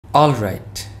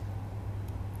Alright,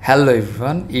 hello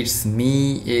everyone, it's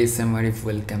me Arif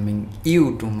welcoming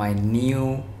you to my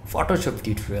new Photoshop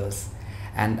tutorials,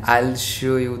 and I'll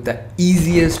show you the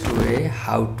easiest way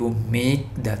how to make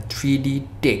the 3D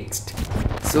text.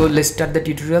 So let's start the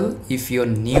tutorial. If you're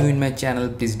new in my channel,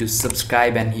 please do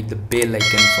subscribe and hit the bell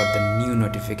icon for the new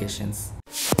notifications.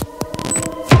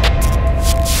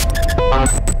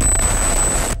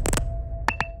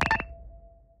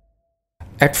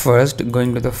 At first,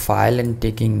 going to the file and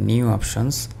taking new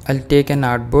options, I'll take an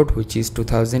artboard which is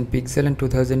 2000 pixel and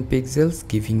 2000 pixels,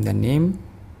 giving the name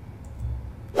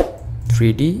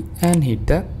 3D and hit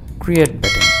the create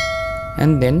button,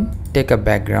 and then take a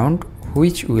background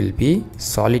which will be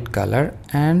solid color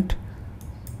and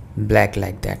black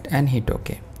like that and hit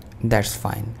OK. That's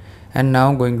fine. And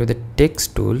now going to the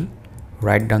text tool,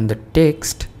 write down the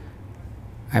text.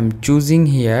 I'm choosing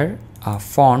here a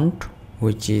font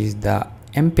which is the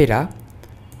Empira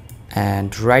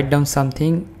and write down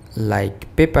something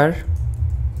like paper.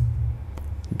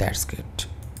 That's good.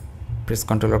 Press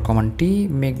Ctrl or Command T,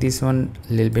 make this one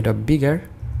a little bit of bigger.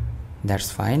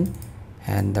 That's fine.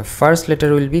 And the first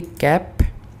letter will be cap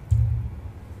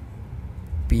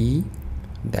P.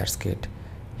 That's good.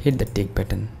 Hit the tick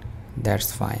button.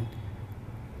 That's fine.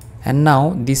 And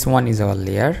now this one is our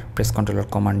layer. Press Ctrl or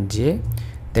Command J.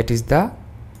 That is the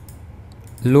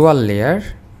lower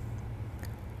layer.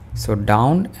 So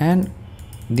down, and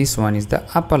this one is the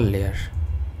upper layer.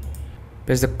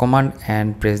 Press the command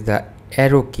and press the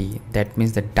arrow key, that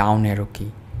means the down arrow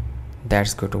key.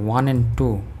 That's good. 1 and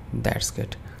 2. That's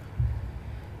good.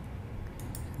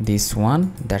 This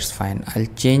one, that's fine. I'll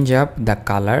change up the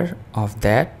color of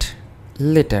that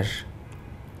letter,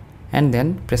 and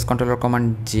then press Ctrl or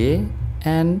Command J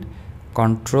and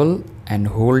Control and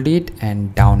hold it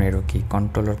and down arrow key.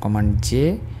 Ctrl or Command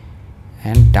J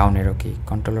and down arrow key.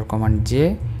 Ctrl or Command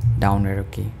J, down arrow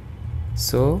key.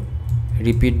 So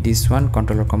repeat this one,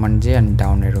 Ctrl or Command J and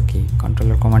down arrow key,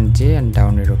 Ctrl or Command J and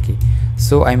down arrow key.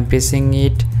 So I'm pressing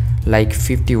it like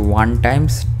 51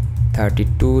 times,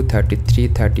 32, 33,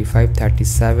 35,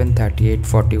 37, 38,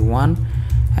 41,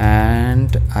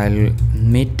 and I'll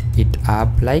meet it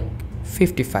up like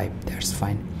 55. That's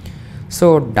fine.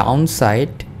 So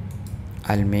downside,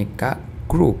 I'll make a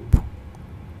group,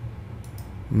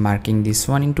 marking this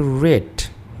one into red.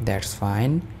 That's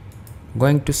fine.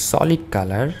 Going to solid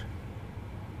color,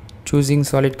 choosing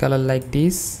solid color like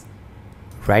this,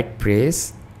 right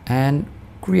press and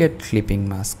create clipping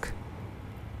mask.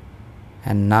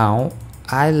 And now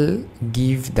I'll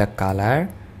give the color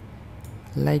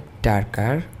like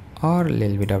darker or a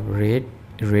little bit of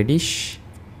reddish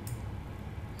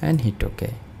and hit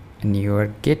OK, and you are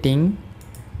getting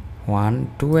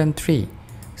 1, 2 and 3.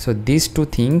 So these two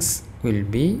things will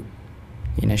be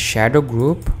in a shadow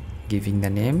group, giving the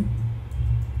name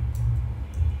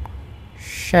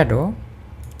shadow.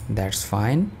 That's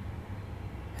fine.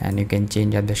 And you can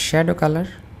change up the shadow color.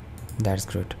 That's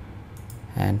good.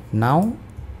 And now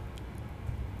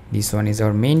this one is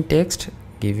our main text,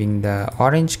 giving the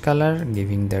orange color,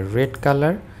 giving the red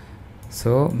color.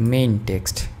 So main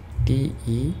text,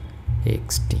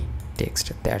 TEXT,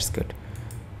 text. That's good.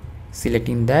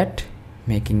 Selecting that,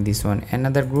 making this one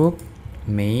another group,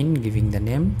 main, giving the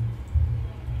name.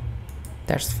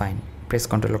 That's fine. Press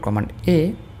Ctrl or Command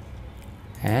A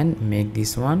and make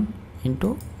this one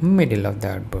into middle of the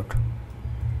artboard.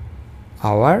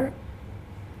 Our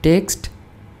text,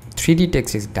 3D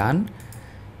text is done.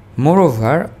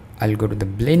 Moreover, I'll go to the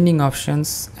blending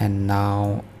options, and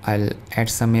now I'll add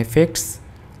some effects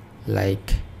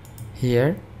like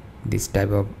here, this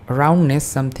type of roundness,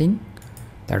 something,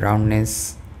 the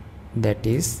roundness that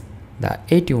is the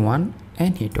 81,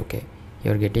 and hit OK.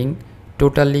 You're getting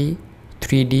totally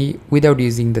 3D without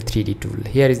using the 3D tool.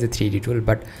 Here is the 3D tool,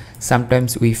 but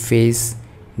sometimes we face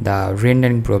the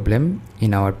rendering problem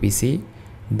in our PC,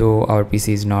 though our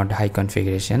PC is not high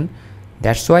configuration.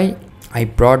 That's why I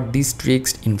brought these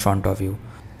tricks in front of you.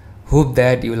 Hope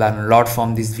that you learn a lot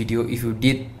from this video. If you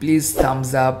did, please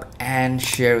thumbs up and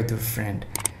share with your friend.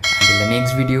 Until the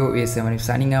next video, Arif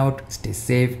signing out. Stay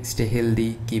safe, stay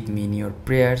healthy, keep me in your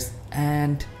prayers,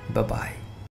 and bye bye.